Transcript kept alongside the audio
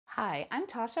Hi, I'm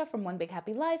Tasha from One Big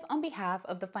Happy Life on behalf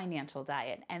of the Financial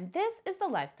Diet, and this is the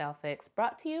Lifestyle Fix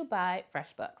brought to you by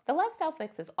Freshbooks. The Lifestyle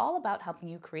Fix is all about helping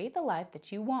you create the life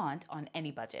that you want on any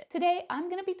budget. Today, I'm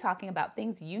going to be talking about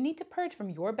things you need to purge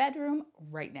from your bedroom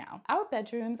right now. Our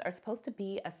bedrooms are supposed to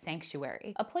be a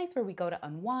sanctuary, a place where we go to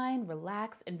unwind,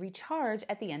 relax, and recharge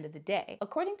at the end of the day.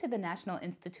 According to the National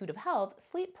Institute of Health,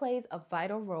 sleep plays a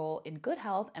vital role in good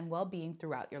health and well-being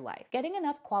throughout your life. Getting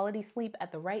enough quality sleep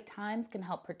at the right times can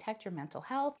help protect your mental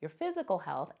health, your physical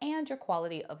health, and your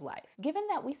quality of life. Given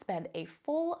that we spend a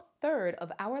full third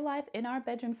of our life in our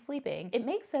bedroom sleeping, it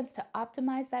makes sense to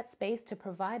optimize that space to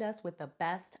provide us with the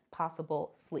best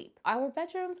possible sleep. Our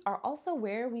bedrooms are also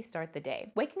where we start the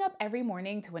day. Waking up every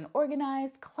morning to an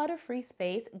organized, clutter-free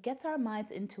space gets our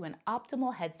minds into an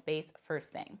optimal headspace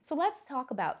first thing. So let's talk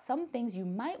about some things you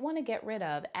might want to get rid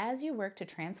of as you work to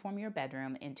transform your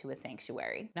bedroom into a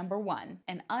sanctuary. Number 1,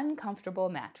 an uncomfortable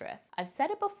mattress. I've said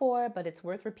it before, but it's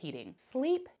worth repeating.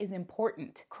 Sleep is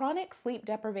important. Chronic sleep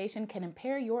deprivation can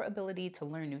impair your ability to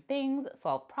learn new things,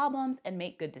 solve problems, and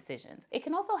make good decisions. It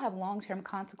can also have long-term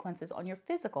consequences on your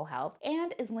physical health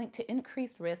and is linked to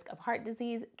increased risk of heart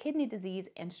disease, kidney disease,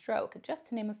 and stroke, just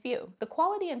to name a few. The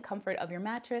quality and comfort of your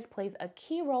mattress plays a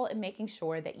key role in making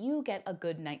sure that you get a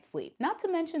good night's sleep. Not to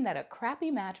mention that a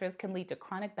crappy mattress can lead to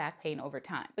chronic back pain over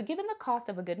time. But given the cost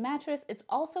of a good mattress, it's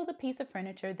also the piece of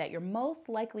furniture that you're most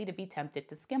likely to be tempted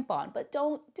to skimp on, but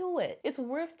don't do it. It's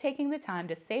worth taking the time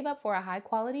to save up for a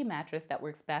high-quality mattress that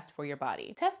works best for your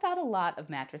body. Test out a lot of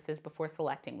mattresses before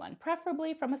selecting one,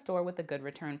 preferably from a store with a good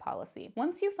return policy.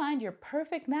 Once you find your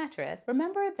perfect mattress,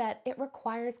 remember that it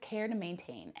requires care to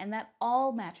maintain and that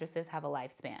all mattresses have a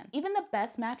lifespan. Even the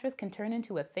best mattress can turn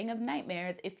into a thing of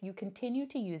nightmares if you continue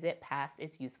to use it past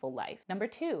its useful life. Number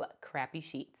 2, crappy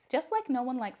sheets. Just like no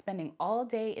one likes spending all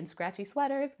day in scratchy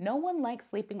sweaters, no one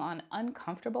likes sleeping on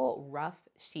uncomfortable, rough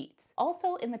sheets.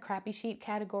 Also in the crappy sheet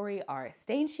category are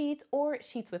stain sheets or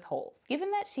sheets with holes. Given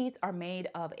that sheets are made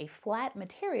of a flat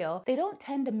material, they don't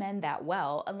tend to mend that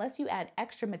well unless you add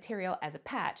extra material as a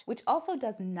patch, which also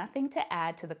does nothing to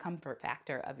add to the comfort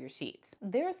factor of your sheets.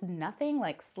 There's nothing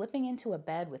like slipping into a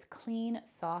bed with clean,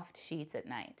 soft sheets at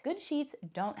night. Good sheets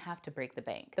don't have to break the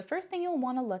bank. The first thing you'll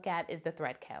want to look at is the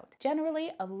thread count.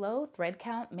 Generally, a low thread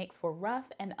count makes for rough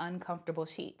and uncomfortable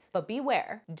sheets. But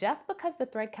beware, just because the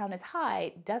thread count is high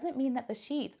doesn't mean that the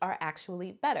sheets are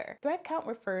actually better. Thread count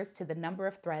refers to the number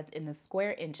of threads in the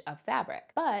square inch of fabric,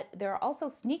 but there are also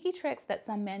sneaky tricks that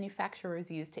some manufacturers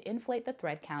use to inflate the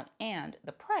thread count and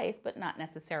the price, but not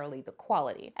necessarily the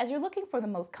quality. As you're looking for the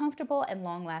most comfortable and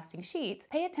long-lasting sheets,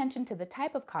 pay attention to the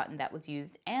type of cotton that was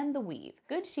used and the weave.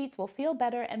 Good sheets will feel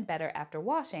better and better after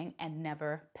washing and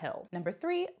never pill. Number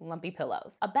 3, lumpy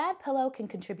pillows. A bad pillow can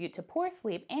contribute to poor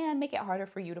sleep and make it harder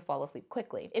for you to fall asleep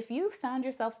quickly. If you found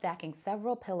yourself stacking several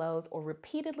pillows or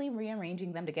repeatedly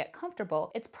rearranging them to get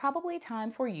comfortable, it's probably time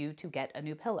for you to get a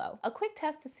new pillow. A quick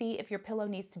test to see if your pillow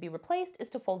needs to be replaced is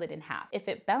to fold it in half. If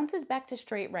it bounces back to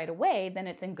straight right away, then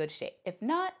it's in good shape. If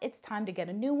not, it's time to get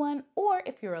a new one, or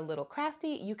if you're a little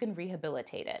crafty, you can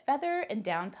rehabilitate it. Feather and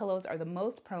down pillows are the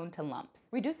most prone to lumps.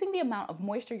 Reducing the amount of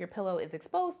moisture your pillow is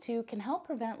exposed to can help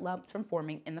prevent lumps from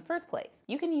forming in the first place.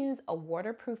 You can use a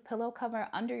waterproof pillow cover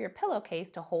under your pillowcase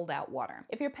to hold out water.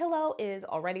 If your pillow is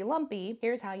already lumpy,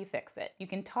 here's how you fix it. You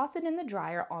can toss it in the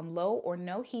dryer on low or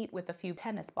no heat with a few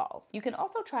tennis balls. You can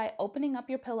also try opening up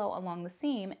your pillow along the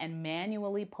seam and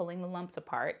manually pulling the lumps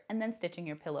apart and then stitching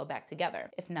your pillow back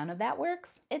together. If none of that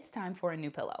works, it's time for a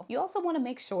new pillow. You also want to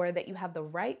make sure that you have the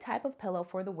right type of pillow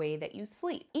for the way that you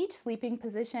sleep. Each sleeping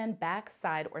position, back,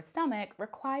 side, or stomach,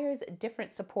 requires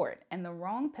different support, and the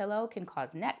wrong pillow can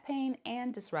cause neck pain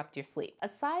and disrupt your sleep. A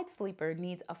side sleeper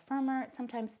needs a firmer,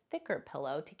 sometimes thicker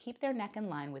pillow to keep their neck in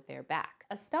line with their back.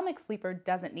 A stomach sleeper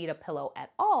doesn't need a pillow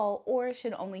at all or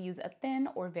should only use a thin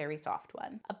or very soft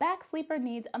one. A back sleeper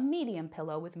needs a medium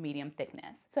pillow with medium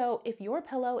thickness. So if your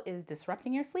pillow is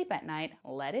disrupting your sleep at night,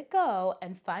 let it go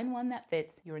and find one that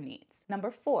fits your needs.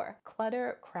 Number 4,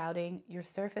 clutter crowding your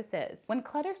surfaces. When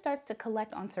clutter starts to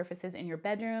collect on surfaces in your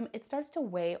bedroom, it starts to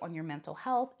weigh on your mental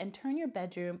health and turn your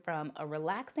bedroom from a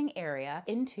relaxing area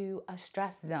into a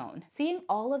stress zone. Seeing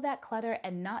all of that clutter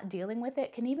and not dealing with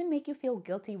it can even make you feel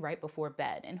guilty right before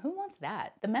bed, and who wants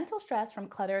that? The mental stress from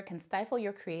clutter can stifle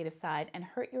your creative side and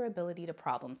hurt your ability to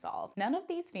problem solve. None of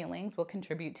these feelings will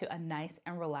contribute to a nice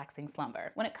and relaxing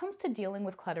slumber. When it comes to dealing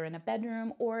with clutter in a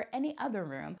bedroom or any other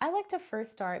room, I like to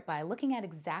first start by looking at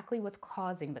exactly what's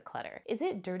causing the clutter. Is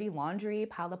it dirty laundry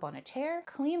piled up on a chair?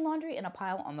 Clean laundry in a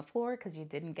pile on the floor because you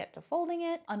didn't get to folding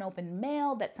it? Unopened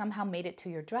mail that somehow made it to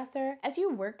your dresser? As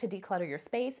you work to declutter your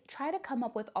space, try to come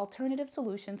up with alternative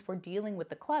solutions for dealing with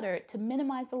the clutter to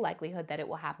minimize the likelihood that it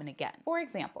will happen again. For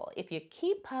example, if you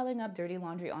keep piling up dirty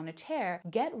laundry on a chair,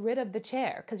 get rid of the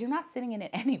chair because you're not sitting in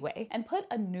it anyway, and put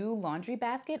a new laundry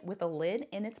basket with a lid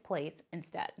in its place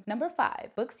instead. Number 5,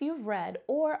 books you've read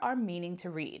or are meaning to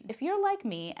read. If you're like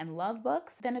me and love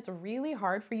books, then it's really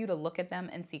hard for you to look at them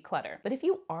and see clutter. But if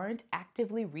you aren't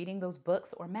actively reading those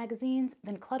books or magazines,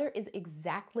 then clutter is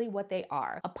exactly what they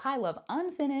are: a pile of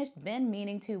unfinished, been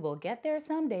meaning to, will get there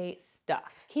someday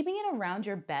stuff. Keeping it around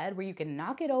your bed where you can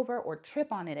knock it over or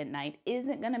trip on it at night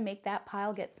isn't gonna make that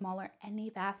pile get smaller any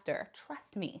faster.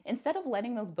 Trust me. Instead of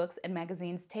letting those books and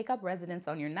magazines take up residence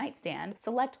on your nightstand,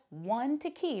 select one to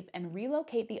keep and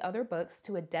relocate the other books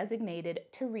to a designated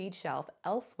to-read shelf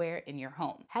elsewhere in your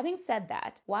home. Having said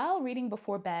that, while reading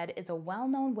before bed is a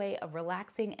well-known way of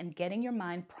relaxing and getting your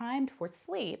mind primed for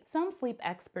sleep, some sleep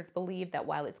experts believe that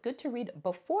while it's good to read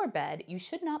before bed, you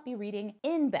should not be reading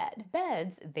in bed.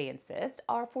 Beds, they insist,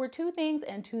 are for 2 things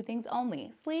and 2 things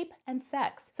only: sleep and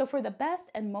sex. So for the best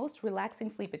and most relaxing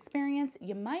sleep experience,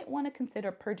 you might want to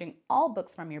consider purging all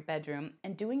books from your bedroom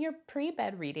and doing your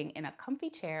pre-bed reading in a comfy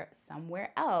chair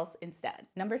somewhere else instead.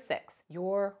 Number 6,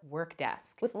 your work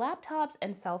desk. With laptops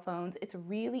and cell phones, it's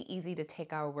really easy to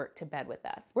take our work to bed with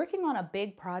us. Working on a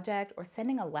big project or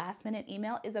sending a last-minute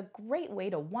email is a great way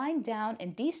to wind down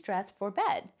and de-stress for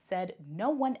bed. Said no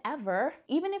one ever.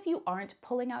 Even if you aren't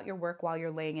pulling out your work while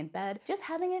you're laying in bed, just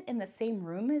having it in the same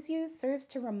room as you serves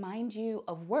to remind you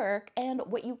of work and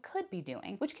what you could be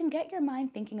doing, which can get your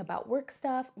mind thinking about work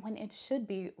stuff when it should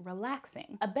be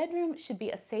relaxing. A bedroom should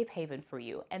be a safe haven for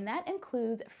you, and that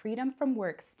includes freedom from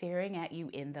work staring at you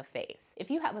in the face. If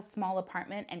you have a small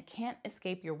apartment and can't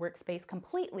escape your workspace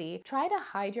completely, try to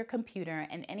hide your computer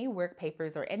and any work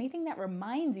papers or anything that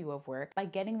reminds you of work by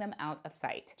getting them out of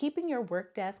sight. Keeping your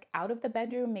work desk out of the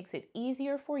bedroom makes it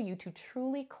easier for you to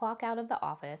truly clock out of the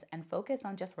office and focus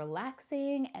on just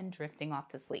relaxing and drifting off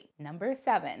to sleep. Number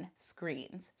 7,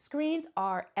 screens. Screens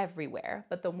are everywhere,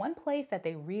 but the one place that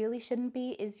they really shouldn't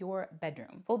be is your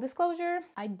bedroom. Full disclosure,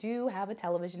 I do have a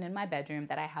television in my bedroom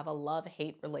that I have a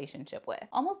love-hate relationship with.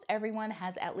 Almost everyone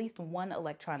has at least one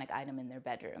electronic item in their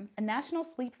bedrooms. A National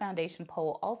Sleep Foundation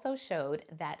poll also showed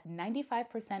that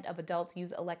 95% of adults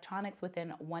use electronics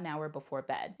within 1 hour before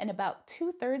bed, and about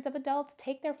 2/3 of adults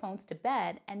take their phones to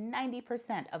bed, and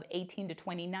 90% of 18 to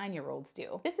 29-year-olds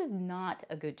do. This is not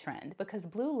a good trend because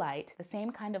blue light, the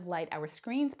same kind of light our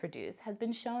screens produce, has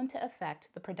been shown to affect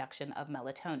the production of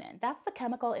melatonin. That's the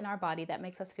chemical in our body that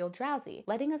makes us feel drowsy,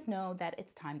 letting us know that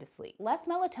it's time to sleep. Less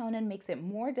melatonin makes it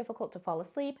more difficult to fall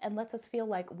asleep and lets us feel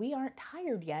like we aren't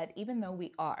tired yet, even though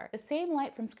we are. The same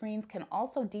light from screens can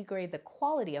also degrade the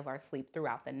quality of our sleep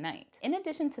throughout the night. In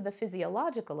addition to the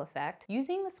physiological effect,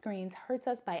 using the screens hurts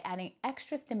us by adding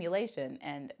extra stimulation,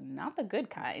 and not the good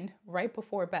kind, right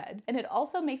before bed. And it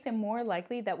also makes it more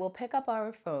likely that we'll pick up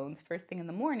our phones first thing in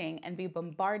the morning and be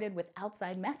bombarded with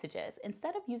outside messages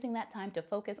instead of using that time to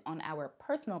focus on our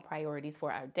personal priorities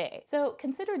for our day. So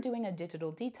consider doing a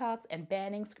digital detox and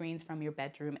banning screens from your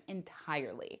bedroom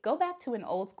entirely. Go back to an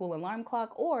old school alarm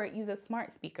clock or use a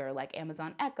smart speaker like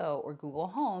Amazon Echo or Google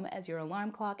Home as your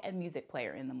alarm clock and music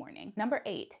player in the morning. Number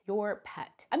 8, your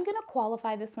pet. I'm gonna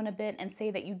qualify this one a bit and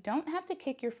say that you don't have to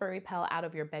kick your furry pal out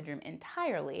of your bedroom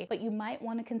entirely, but you might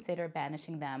want to consider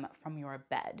banishing them from your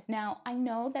bed. Now, I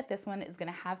know that this one is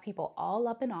gonna have people all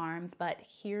up in arms, but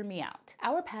hear me out.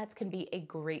 Our pets can be a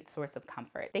great source of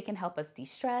comfort. They can help us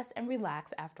de-stress and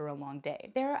relax after a long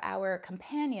day. They're our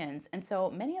companions, and so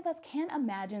many of us can't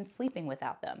imagine sleeping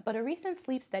without them. But a recent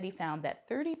sleep study found that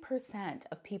 30%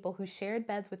 of people who shared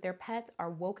beds with their pets are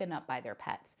woken up by their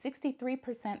pets.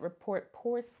 63% report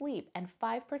poor sleep, and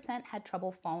 5% had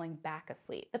trouble falling back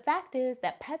asleep. The fact is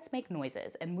that pets make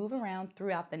noises and move around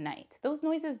throughout the night. Those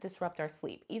noises disrupt our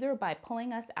sleep, either by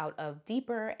pulling us out of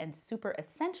deeper and super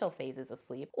essential phases of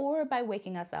sleep, or by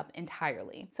waking us up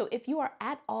entirely. So if you are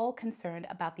at all concerned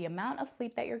about the amount of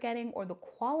sleep that you're getting or the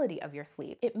quality of your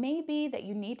sleep, it may be that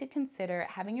you need to consider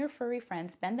having your furry friend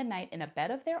spend the night in a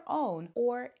bed of their own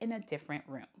or in a different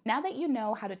room. Now that you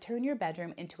know how to turn your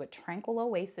bedroom into a tranquil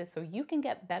oasis so you can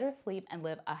get better sleep and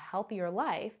live a healthier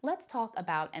life, let's talk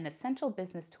about an essential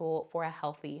business tool for a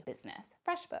healthy business: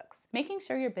 Freshbooks. Making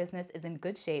sure your business is in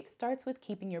good shape starts with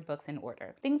keeping your books in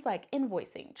order. Things like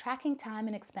invoicing, tracking time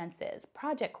and expenses,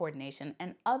 project coordination,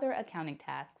 and other accounting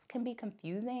tasks can be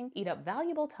confusing, eat up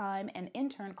valuable time, and in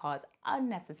turn cause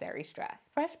unnecessary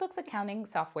stress. Freshbooks accounting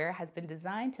software has been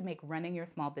designed to make running your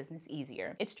small business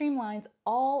easier. It streamlines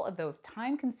all of those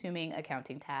time-consuming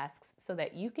accounting tasks so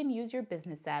that you can use your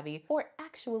business savvy for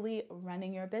actually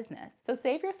running your business. So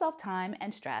save yourself time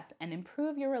and stress and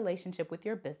improve your relationship with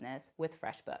your business with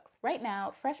FreshBooks. Right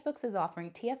now, FreshBooks is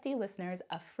offering TFD listeners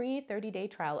a free 30-day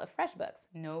trial of FreshBooks,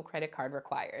 no credit card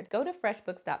required. Go to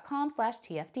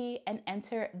freshbooks.com/TFD and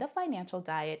enter The Financial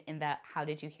Diet in the How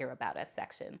Did You Hear About Us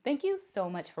section. Thank you so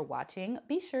much for watching.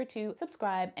 Be sure to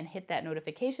subscribe and hit that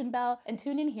notification bell and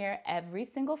tune in here every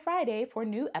single Friday for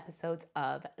new episodes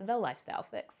of The Lifestyle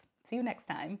Fix. See you next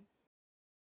time.